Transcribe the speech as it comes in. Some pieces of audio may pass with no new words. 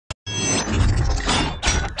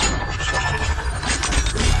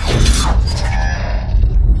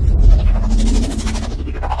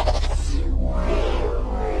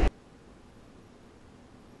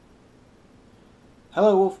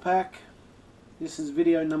Hello Wolfpack, this is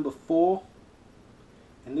video number 4.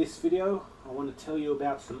 In this video I want to tell you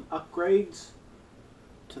about some upgrades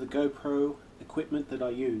to the GoPro equipment that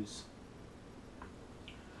I use.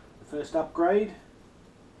 The first upgrade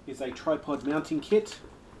is a tripod mounting kit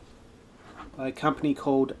by a company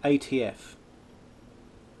called ATF.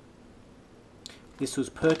 This was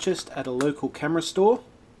purchased at a local camera store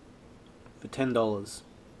for $10.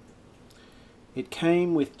 It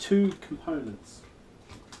came with two components.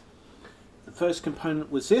 The first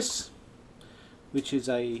component was this, which is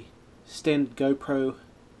a standard GoPro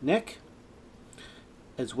neck,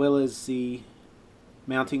 as well as the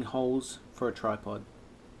mounting holes for a tripod.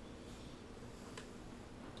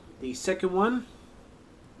 The second one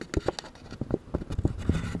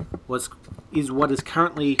is what is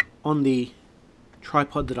currently on the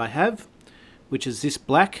tripod that I have, which is this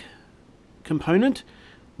black component,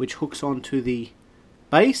 which hooks onto the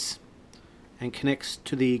base and connects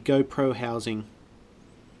to the GoPro housing.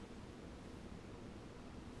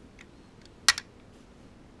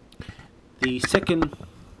 The second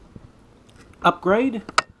upgrade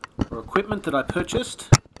or equipment that I purchased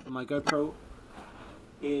for my GoPro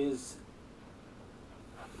is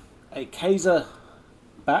a Kaiser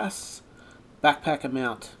Bass backpacker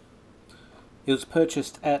mount. It was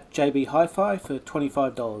purchased at JB Hi-Fi for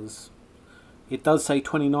 $25. It does say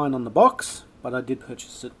 $29 on the box, but I did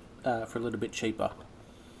purchase it for a little bit cheaper.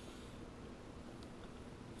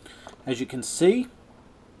 As you can see,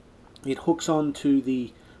 it hooks onto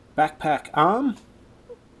the backpack arm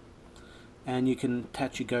and you can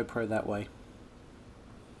attach your GoPro that way.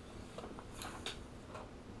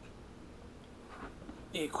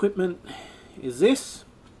 The equipment is this.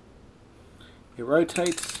 It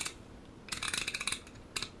rotates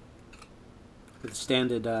with a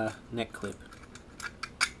standard neck clip.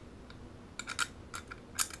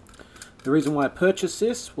 The reason why I purchased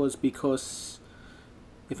this was because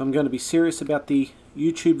if I'm going to be serious about the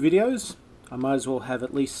YouTube videos, I might as well have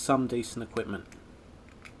at least some decent equipment.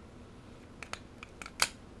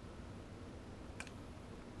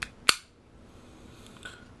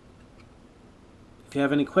 If you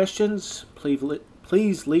have any questions,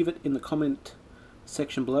 please leave it in the comment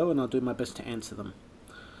section below and I'll do my best to answer them.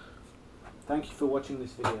 Thank you for watching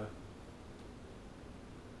this video.